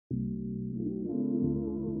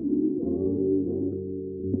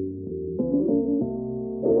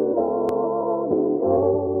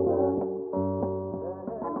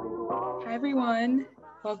everyone.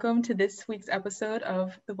 Welcome to this week's episode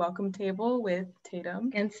of The Welcome Table with Tatum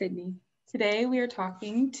and Sydney. Today we are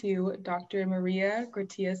talking to Dr.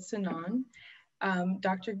 Maria-Gratias Sinon.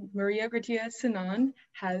 Dr. Maria-Gratias Sinon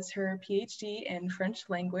has her PhD in French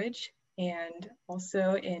language and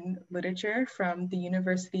also in literature from the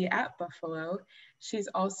University at Buffalo. She's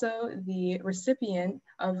also the recipient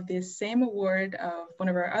of the same award of one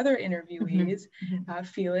of our other interviewees,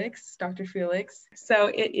 Felix, Dr. Felix. So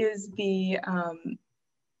it is the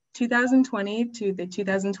 2020 to the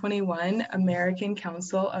 2021 American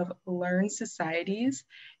Council of Learned Societies,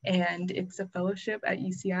 and it's a fellowship at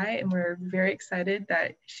UCI, and we're very excited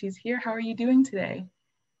that she's here. How are you doing today?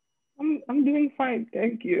 I'm doing fine,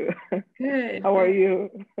 thank you. Good. How are you?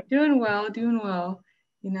 Doing well.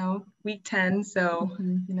 You know, week 10, so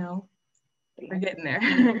you know, we're getting there.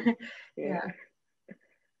 Yeah.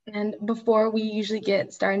 And before we usually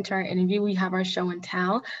get started into our interview, we have our show and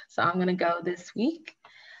tell. So I'm gonna go this week.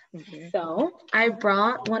 Okay. So I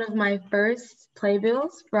brought one of my first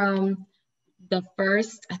playbills from the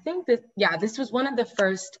first, this was one of the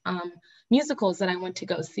first musicals that I went to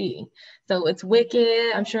go see. So it's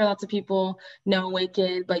Wicked. I'm sure lots of people know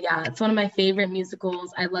Wicked, but yeah, it's one of my favorite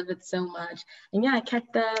musicals. I love it so much. And yeah, I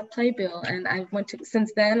kept the playbill, and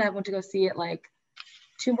since then I went to go see it like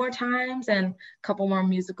 2 more times and a couple more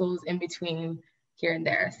musicals in between here and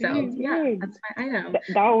there. So yeah, that's my item.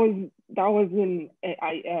 That was in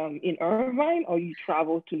Irvine, or you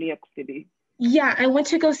traveled to New York City? Yeah, I went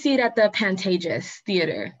to go see it at the Pantages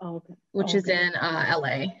Theater, which is in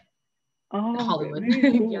LA. Hollywood.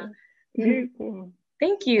 Very cool. Yeah. Very cool.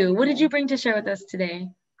 Thank you. What did you bring to share with us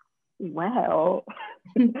today? Well,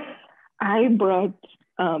 I brought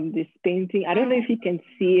this painting. I don't know if you can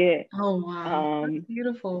see it. Oh, wow. That's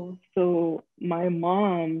beautiful. So my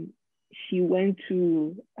mom, she went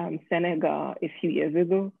to Senegal a few years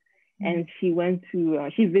ago, and she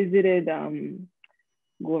visited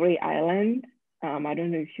Gorée Island. I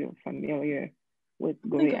don't know if you're familiar with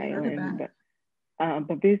Gorée Island,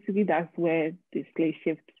 but basically that's where the slave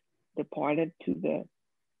ships departed to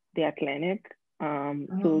the Atlantic.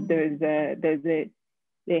 So there's a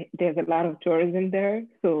lot of tourism there.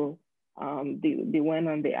 So they went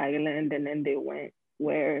on the island, and then they went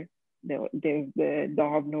where there's the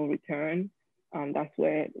door of no return. That's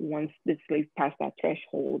where once the slaves passed that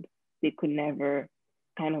threshold, they could never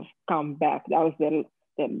kind of come back. That was the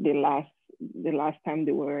last time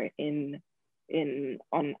they were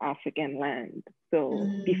on African land. So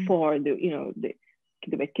before they were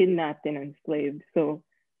kidnapped and enslaved. So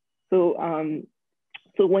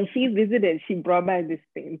when she visited, she brought back this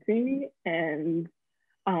painting, and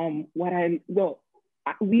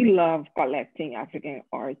we love collecting African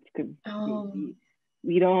art because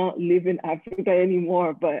we don't live in Africa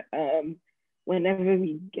anymore, but whenever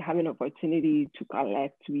we have an opportunity to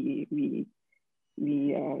collect, we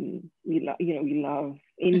love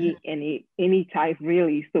any type,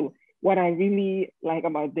 really. So what I really like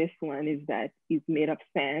about this one is that it's made of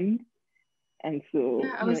sand. And so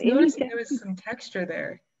I was noticing there was some texture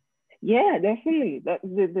there. Yeah, definitely.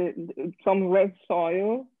 Some red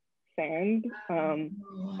soil, sand,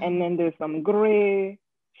 and then there's some gray,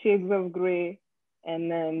 shades of gray, and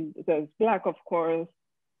then there's black, of course.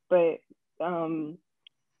 But I don't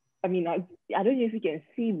know if you can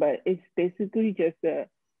see, but it's basically just a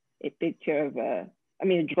picture of a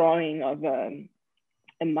drawing of a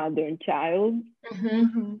mother and child,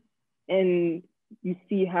 and you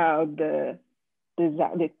see how the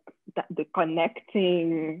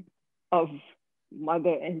connecting of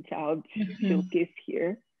mother and child showcase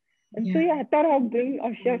here. And so I thought I'll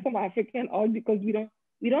share some African art because we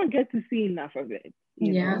don't get to see enough of it.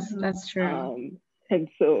 Yes, that's true. And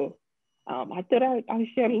so I thought I'll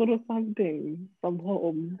share a little something from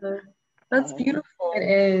home. That's beautiful. It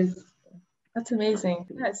is. That's amazing.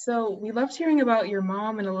 Yeah, so we loved hearing about your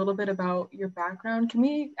mom and a little bit about your background. Can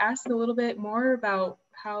we ask a little bit more about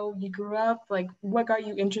how you grew up? Like, what got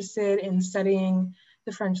you interested in studying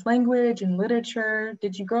the French language and literature?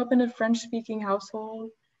 Did you grow up in a French-speaking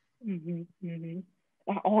household?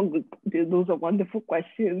 All good. Those are wonderful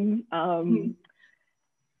questions. I'm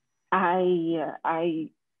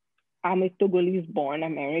a Togolese-born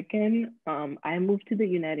American. I moved to the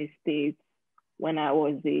United States when I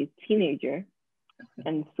was a teenager.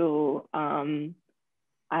 And so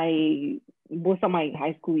most of my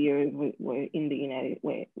high school years were in the United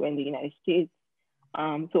States.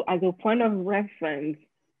 So as a point of reference,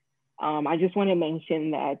 I just want to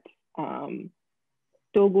mention that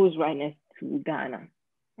Togo is right next to Ghana.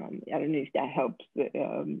 I don't know if that helps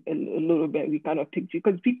a little bit. We kind of picture,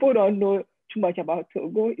 because people don't know too much about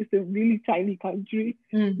Togo. It's a really tiny country.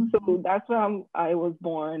 Mm-hmm. So that's where I was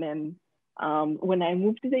born. And when I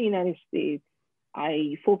moved to the United States,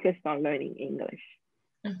 I focused on learning English.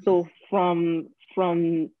 Mm-hmm. So from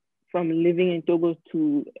living in Togo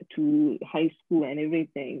to high school and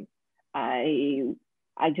everything, I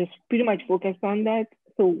just pretty much focused on that.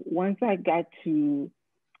 So once I got to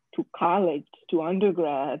college, to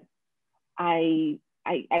undergrad, I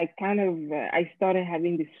started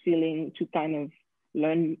having this feeling to kind of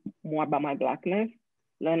learn more about my Blackness,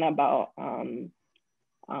 learn about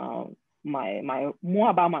more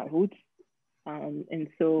about my roots, and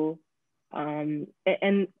so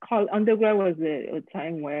undergrad was a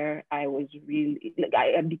time where I was really like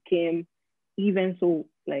I became even so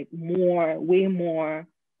like way more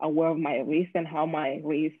aware of my race and how my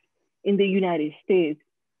race in the United States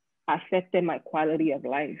affected my quality of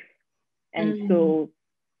life. And so,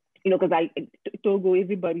 because Togo,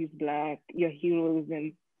 everybody's Black, your heroes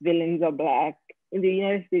and villains are Black. In the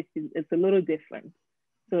United States, it's a little different.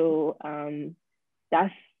 So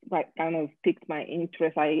that's what kind of piqued my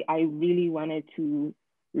interest. I really wanted to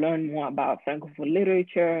learn more about Francophone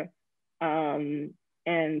literature. And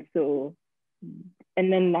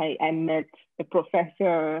then I met a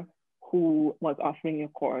professor who was offering a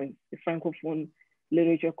course, a Francophone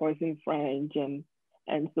literature course in French.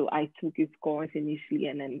 And so I took his course initially,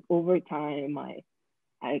 and then over time, I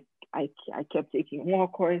kept taking more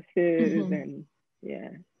courses, and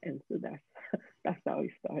so that's how it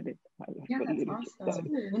started. Yeah, that's awesome.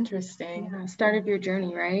 Interesting. Start of your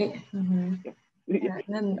journey, right? Mm-hmm. Yeah,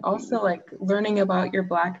 and then also like learning about your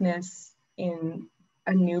Blackness in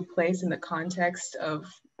a new place in the context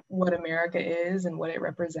of what America is and what it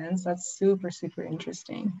represents. That's super, super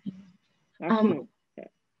interesting.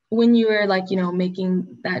 When you were like,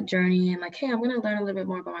 making that journey and like, hey, I'm going to learn a little bit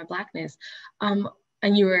more about my Blackness, and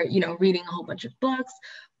you were, reading a whole bunch of books,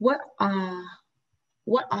 what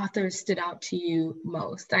authors stood out to you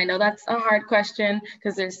most? I know that's a hard question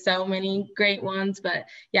because there's so many great ones, but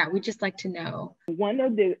yeah, we'd just like to know. One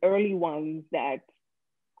of the early ones that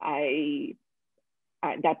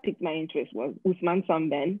that piqued my interest was Ousmane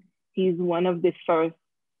Sembène. He's one of the first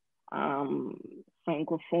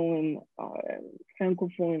Francophone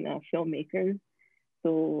filmmakers.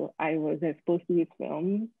 So I was exposed to his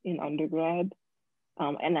films in undergrad,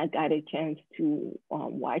 and I got a chance to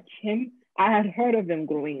watch him. I had heard of him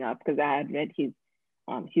growing up because I had read his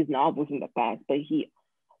novels in the past, but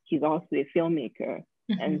he's also a filmmaker.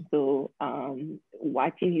 Mm-hmm. And so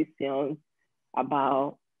watching his films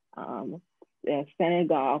about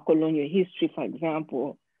Senegal colonial history, for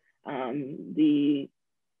example, the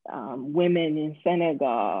women in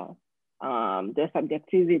Senegal, their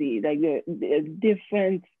subjectivity, like the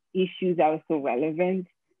different issues that are so relevant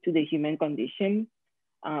to the human condition,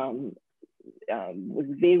 was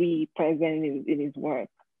very present in his work.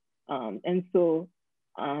 And so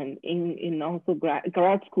in also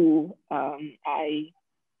grad school, I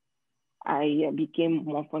became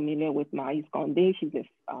more familiar with Marie Condé. She's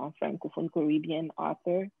a Francophone Caribbean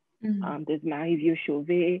author. Mm-hmm. There's Marie-Vieux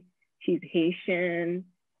Chauvet. She's Haitian,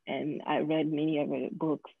 and I read many of her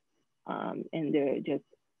books, and they're just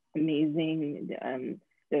amazing.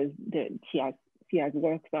 She has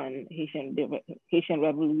works on Haitian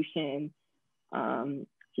Revolution.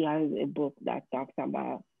 She has a book that talks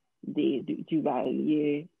about the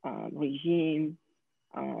Duvalier regime,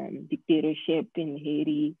 dictatorship in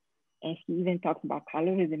Haiti, and she even talks about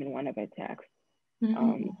colorism in one of her texts.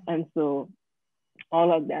 Mm-hmm. And so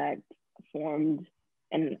all of that formed,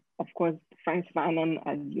 and of course, Frantz Fanon,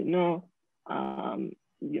 as you know,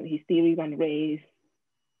 his theories on race,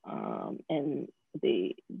 and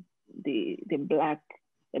the black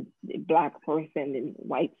person in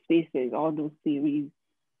white spaces, all those theories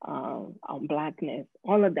on Blackness,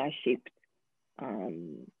 all of that shaped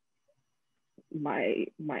my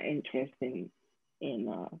interest in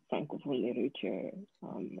Francophone literature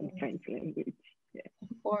and French language. Yeah. Of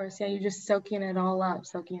course, yeah, you're just soaking it all up,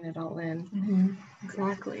 soaking it all in. Mm-hmm.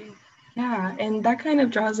 Exactly. Yeah, and that kind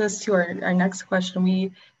of draws us to our next question.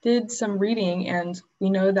 We did some reading, and we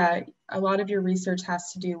know that a lot of your research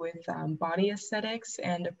has to do with body aesthetics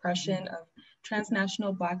and oppression of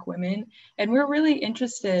transnational Black women. And we're really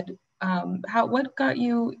interested, what got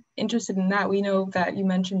you interested in that? We know that you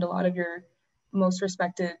mentioned a lot of your most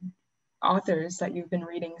respected authors that you've been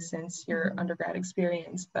reading since your undergrad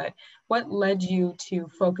experience, but what led you to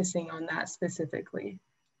focusing on that specifically?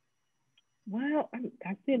 Well,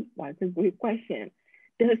 that's a great question.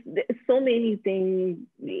 There's so many things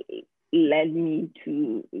led me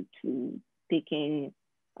to picking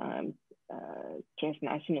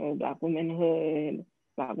transnational Black womanhood,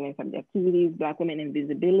 Black women subjectivities, Black women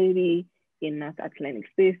invisibility in non-academic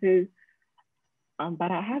spaces.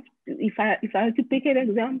 But I have to, if I had to pick an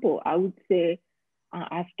example, I would say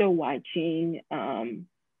after watching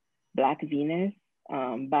Black Venus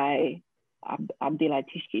by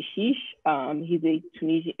Abdelatif Kechiche, he's a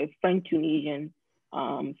French-Tunisian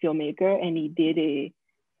filmmaker, and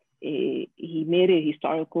he made a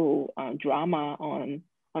historical drama on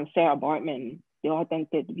Sarah Bartman, the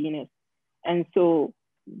authentic Venus. And so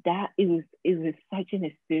that it was such an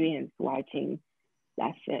experience watching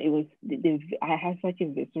that film. I had such a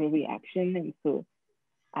visceral reaction, and so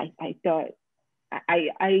I thought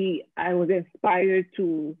I was inspired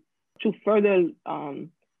to further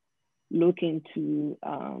look into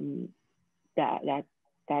that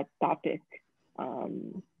topic,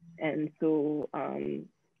 and so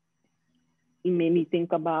it made me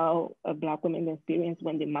think about a Black women's experience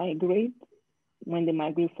when they migrate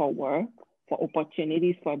for work, for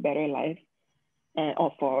opportunities for a better life,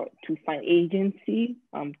 or to find agency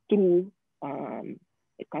through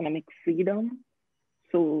economic freedom.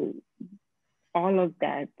 So all of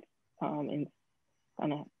that and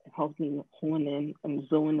kind of helped me hone in and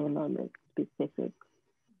zone in on the specific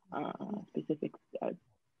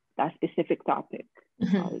that specific topic.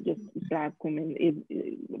 Just Black women,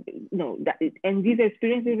 and these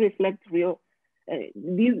experiences reflect real.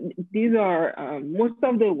 These are most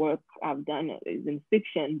of the work I've done is in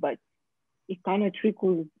fiction, but it kind of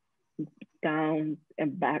trickles down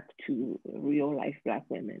and back to real life Black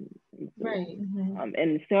women. And so, right.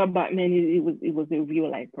 And Sarah Bartman, it was a real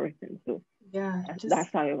life person. So yeah,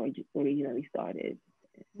 that's how it originally started.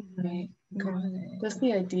 Right. Just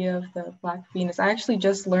the idea of the Black Venus. I actually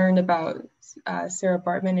just learned about Sarah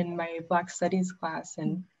Bartman in my Black Studies class,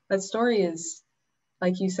 and that story is,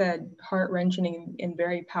 like you said, heart-wrenching and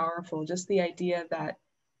very powerful. Just the idea that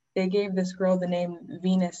they gave this girl the name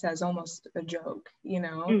Venus as almost a joke, you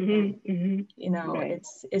know. Right.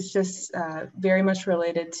 It's just very much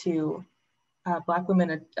related to Black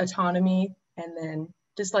women autonomy, and then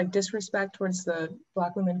just like disrespect towards the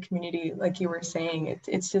Black women community, like you were saying.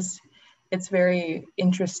 It's very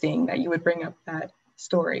interesting that you would bring up that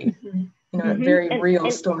story, a very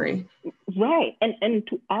real story. Right, and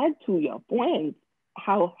to add to your point,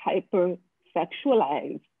 how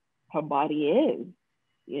hyper-sexualized her body is,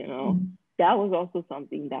 that was also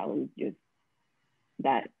something that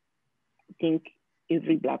I think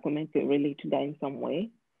every Black woman could relate to that in some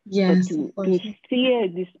way. Yes. But to see a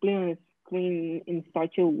display on a screen in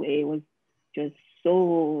such a way was just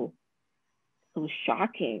so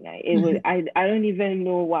shocking. I don't even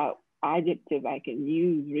know what adjective I can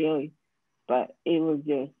use really, but it was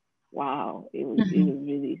just wow. It was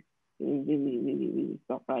really, really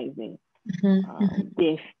surprising.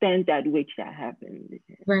 The extent at which that happened.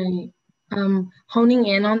 Right. Honing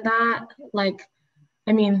in on that,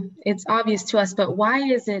 it's obvious to us, but why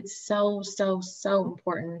is it so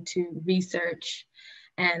important to research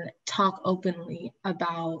and talk openly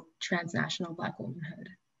about transnational Black womanhood?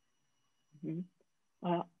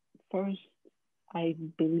 First, I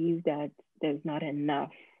believe that there's not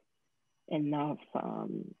enough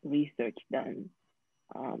research done.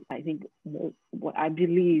 I think what I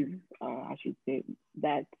believe, I should say,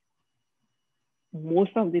 that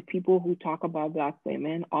most of the people who talk about Black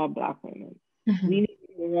women are Black women. We need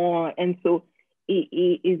more, and so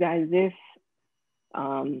it is as if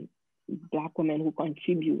Black women who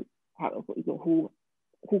contribute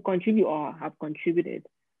or have contributed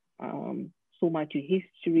so much to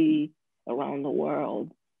history around the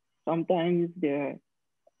world. Sometimes they're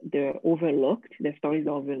overlooked. Their stories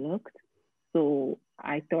are overlooked. So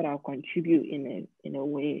I thought I'll contribute in a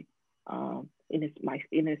way, in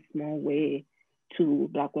a small way, to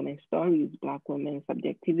Black women's stories, Black women's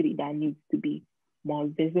subjectivity that needs to be more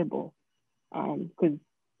visible, because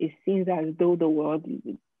it seems as though the world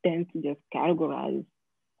tends to just categorize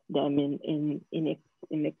them in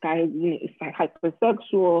a kind of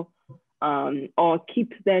hypersexual, or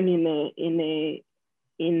keeps them in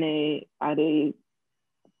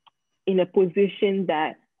a position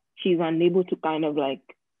that she's unable to kind of like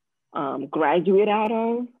graduate out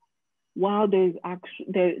of. While there's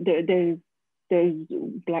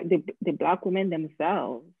the Black women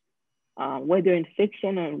themselves, whether in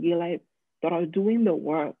fiction or in real life, that are doing the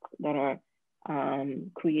work, that are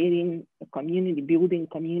creating a community, building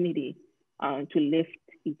community, to lift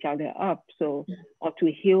each other up, or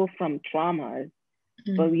to heal from traumas.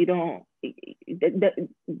 But we don't,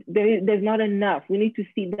 there's not enough. We need to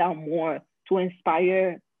see that more to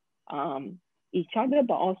inspire each other,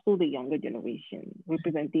 but also the younger generation,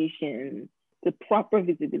 representation, the proper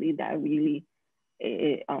visibility that really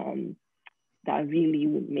that really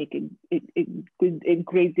would make a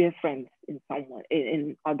great difference in someone,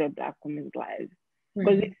 in other Black women's lives.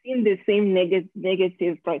 Because we've seen the same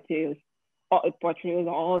negative portrayals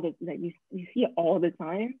all the, like you see it all the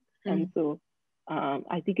time. And so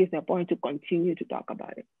I think it's important to continue to talk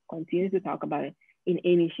about it in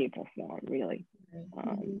any shape or form, really.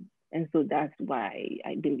 And so that's why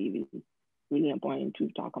I believe it's really important to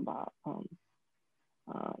talk about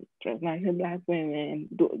transnational Black women,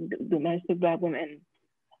 domestic Black women,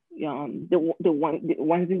 the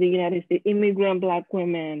ones in the United States, immigrant Black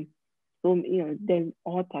women. So, there's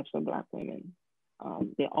all types of Black women.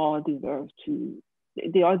 They all deserve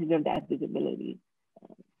that visibility.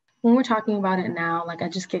 When we're talking about it now, like I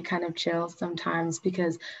just get kind of chills sometimes,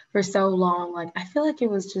 because for so long, like I feel like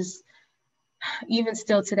it was just, even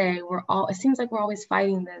still today, it seems like we're always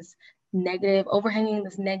fighting this overhanging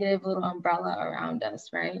this negative little umbrella around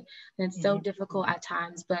us, right? And it's so difficult at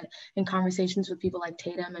times, but in conversations with people like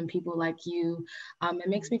Tatum and people like you, it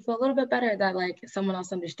makes me feel a little bit better that like someone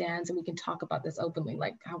else understands and we can talk about this openly,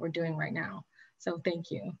 like how we're doing right now. So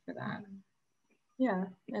thank you for that. Yeah,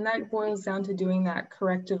 and that boils down to doing that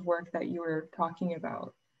corrective work that you were talking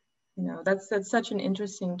about. That's such an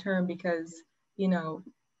interesting term, because,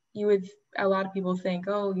 a lot of people think,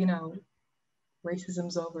 oh,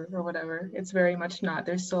 racism's over or whatever. It's very much not.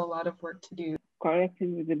 There's still a lot of work to do. Corrective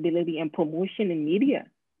visibility and promotion in media,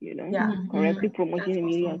 corrective promotion in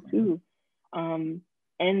media too. And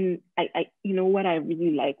I what I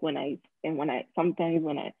really like sometimes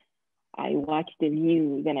when I watch the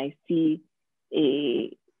news and I see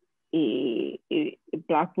a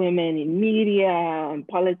Black women in media and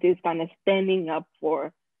politics kind of standing up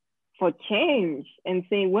for change and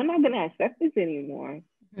saying, we're not going to accept this anymore.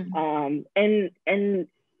 And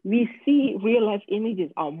we see real life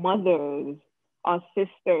images, our mothers, our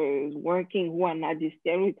sisters working who are not just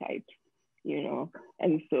stereotypes,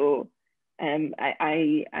 and so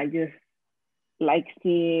I just like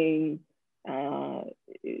seeing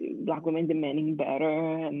Black women demanding better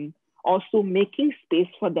and also making space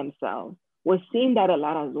for themselves. We're seeing that a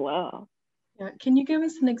lot as well. Yeah. Can you give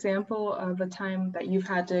us an example of a time that you've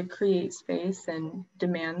had to create space and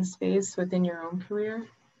demand space within your own career?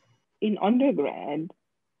 In undergrad,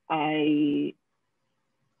 I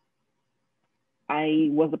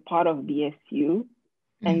was a part of BSU,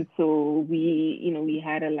 and so we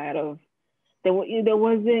had a lot of it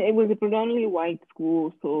was a predominantly white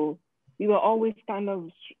school, so we were always kind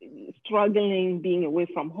of struggling being away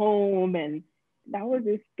from home, and that was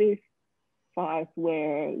a space for us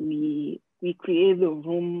where we created a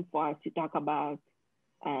room for us to talk about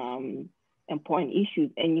important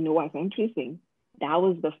issues. And what's interesting? That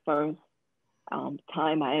was the first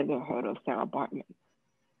time I ever heard of Sarah Baartman.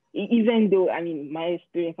 Even though, my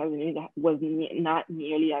experience as an intern was not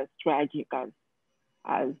nearly as tragic as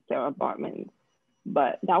Sarah Baartman's.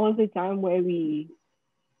 But that was a time where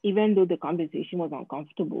even though the conversation was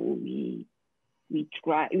uncomfortable, we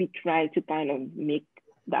tried to kind of make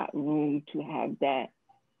that room to have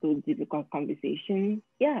those difficult conversations.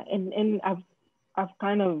 Yeah, and I've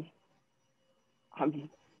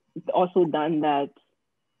also done that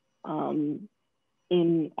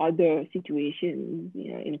in other situations,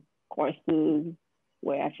 in courses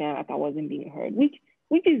where I felt like I wasn't being heard,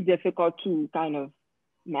 which is difficult to kind of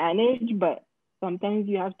manage, but sometimes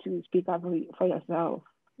you have to speak up for yourself.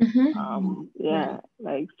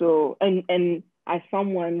 Like so, and as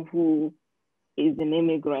someone who is an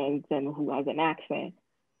immigrant and who has an accent,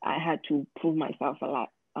 I had to prove myself a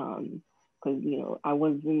lot because I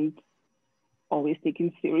wasn't always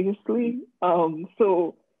taken seriously.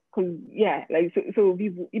 So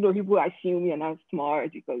people assume you're not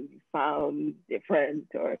smart because you sound different,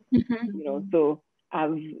 or So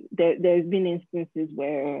there's been instances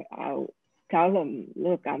where I'll tell them,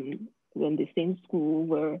 look, we're in the same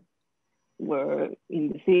school, we're in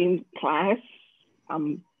the same class,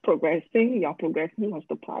 I'm progressing, you're progressing, what's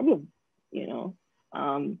the problem?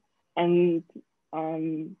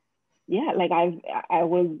 I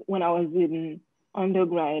was, when I was in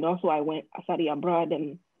undergrad, also I studied abroad,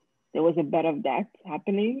 and there was a bit of that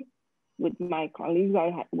happening with my colleagues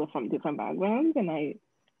were from different backgrounds, and I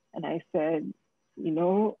said, we're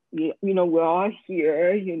all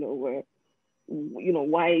here,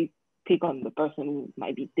 why pick on the person who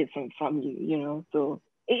might be different from you, so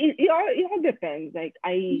it all depends. Like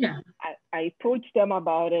I approached them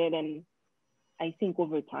about it, and I think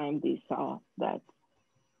over time they saw that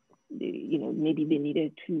maybe they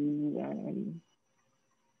needed to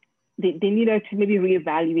maybe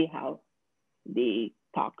reevaluate how they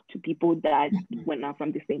talk to people that were not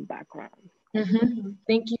from the same background.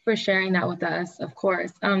 Thank you for sharing that with us, of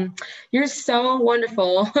course. You're so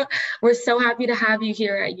wonderful. We're so happy to have you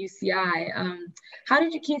here at UCI.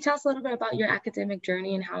 Can you tell us a little bit about your academic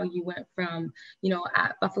journey and how you went from,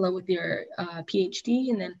 at Buffalo with your PhD,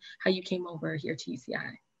 and then how you came over here to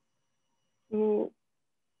UCI? So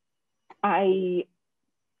I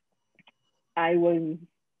was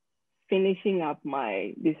finishing up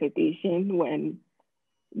my dissertation when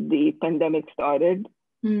the pandemic started.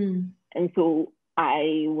 And so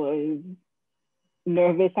I was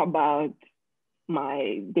nervous about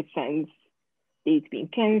my defense dates being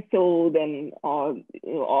canceled and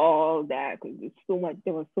all that, because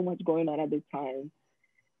there was so much going on at the time.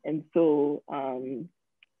 And so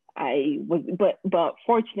but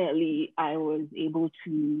fortunately I was able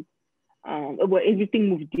to, everything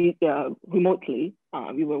moved remotely.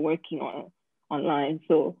 We were working online.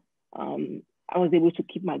 So I was able to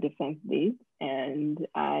keep my defense dates, and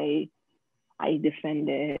I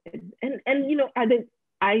defended, and I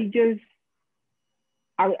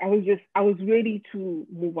was ready to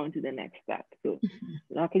move on to the next step. So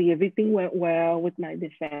luckily everything went well with my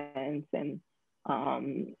defense, and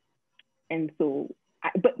so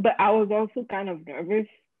but I was also kind of nervous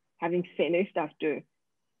having finished after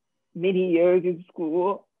many years in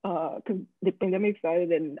school, because the pandemic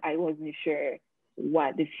started and I wasn't sure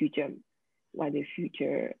what the future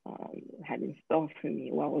had in store for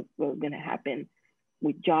me, what was going to happen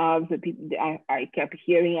with jobs. I kept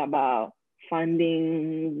hearing about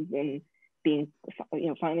funding and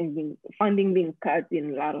funding being cut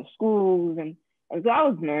in a lot of schools, and so I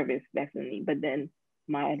was nervous, definitely. But then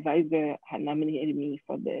my advisor had nominated me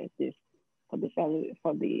for the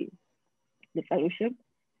fellowship,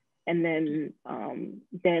 and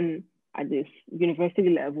then at this university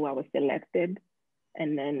level I was selected.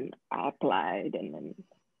 And then I applied, and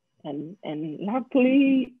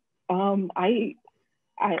luckily I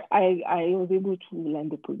was able to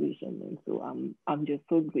land the position, and so I'm just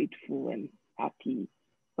so grateful and happy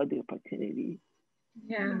for the opportunity.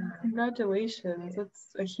 Yeah, congratulations!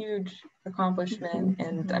 That's a huge accomplishment,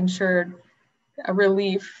 and I'm sure a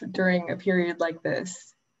relief during a period like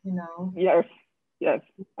this. Yes.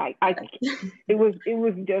 It was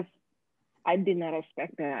just. I did not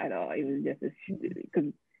expect that at all. It was just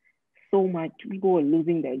because so much people were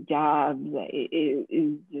losing their jobs. It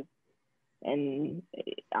just, and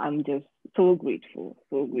I'm just so grateful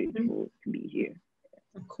to be here.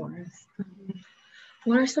 Of course.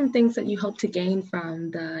 What are some things that you hope to gain from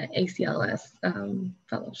the ACLS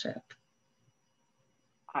fellowship?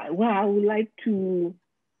 I would like to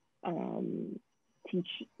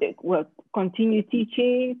continue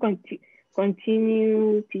teaching.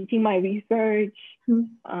 Continue teaching my research,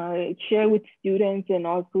 share with students, and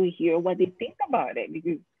also hear what they think about it,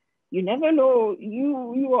 because you never know,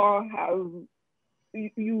 you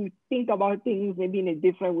think about things maybe in a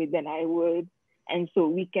different way than I would, and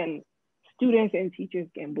so students and teachers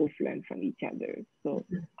can both learn from each other. So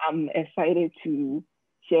I'm excited to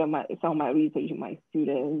share some of my research with my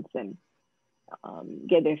students and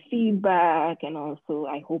get their feedback, and also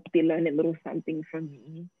I hope they learn a little something from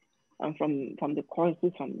me. From the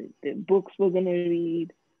courses, from the books we're gonna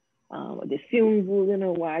read, the films we're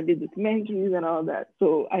gonna watch, the documentaries and all that.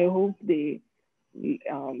 So I hope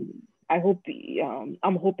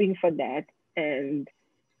I'm hoping for that, and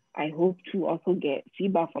I hope to also get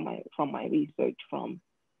feedback from my research from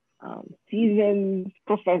seasoned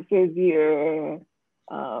professors here,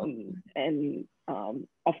 and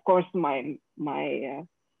of course my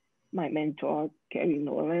mentor, Carrie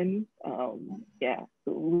Nolan.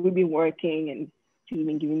 So we've been working, and she's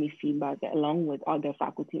been giving me feedback along with other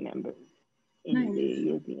faculty members in the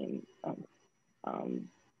European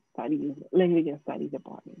Language and Studies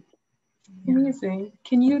department. Amazing.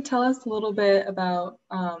 Can you tell us a little bit about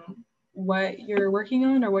what you're working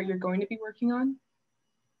on or what you're going to be working on?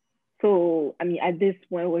 So, at this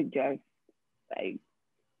point, we're just like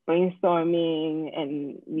brainstorming,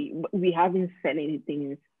 and we haven't set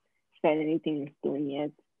anything in stone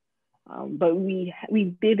yet. But we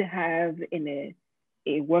did have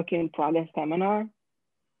a work in progress seminar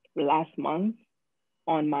last month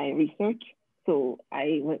on my research. So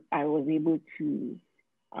I was able to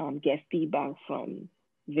get feedback from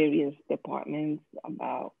various departments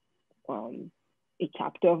about a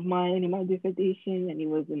chapter of mine in my dissertation, and it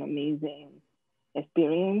was an amazing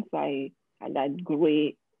experience. I got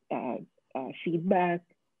great feedback,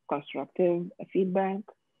 constructive feedback,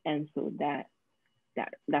 and so that's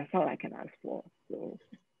all I can ask for. So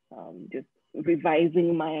just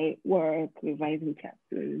revising my work, revising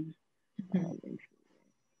chapters.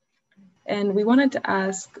 And we wanted to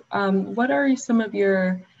ask, what are some of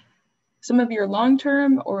your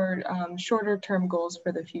long-term or shorter-term goals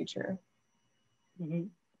for the future? Mm-hmm.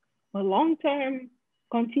 Well, long-term,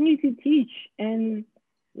 continue to teach and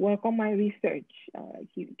work on my research,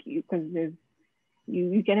 because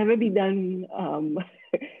you can never be done.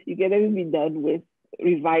 You can never be done with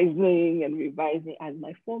revising and revising, as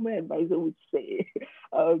my former advisor would say.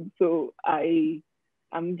 So I'm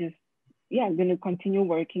just going to continue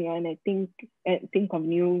working on. I think of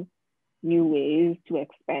new ways to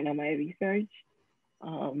expand on my research.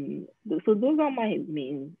 So those are my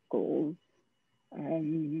main goals.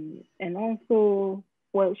 And also,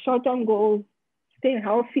 well, short-term goals, stay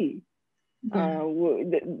healthy,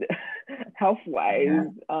 health-wise,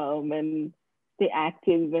 and stay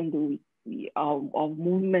active, even though our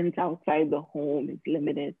movement outside the home is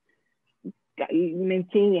limited.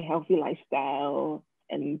 Maintain a healthy lifestyle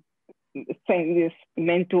and this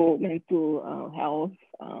mental health.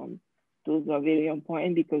 Those are very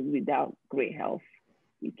important, because without great health,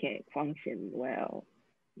 you can't function well.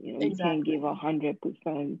 You know, exactly. You can't give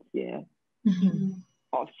 100%,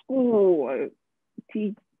 of school or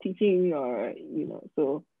teaching, or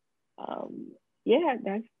So,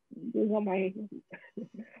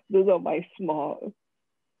 those are my small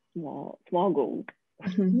goals.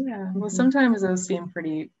 Yeah. Well, sometimes those seem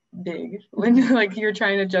pretty big when like you're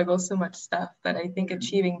trying to juggle so much stuff. But I think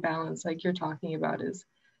achieving balance, like you're talking about, is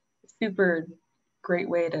a super great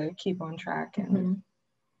way to keep on track and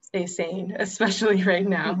stay sane, especially right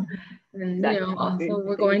now. And also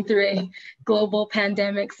we're going through a global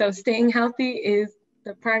pandemic, so staying healthy is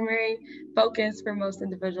the primary focus for most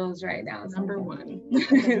individuals right now. Number one.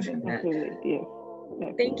 Absolutely,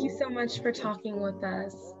 yes. Thank you so much for talking with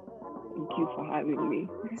us. Thank you for having me.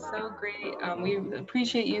 It's so great. We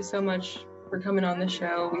appreciate you so much for coming on the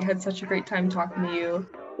show. We had such a great time talking to you.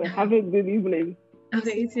 Well, have a good evening.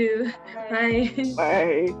 Okay, you too. Bye.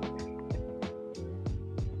 Bye.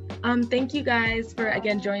 Thank you guys for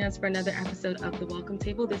again joining us for another episode of The Welcome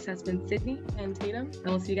Table. This has been Sydney and Tatum, and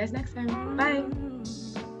we'll see you guys next time. Bye.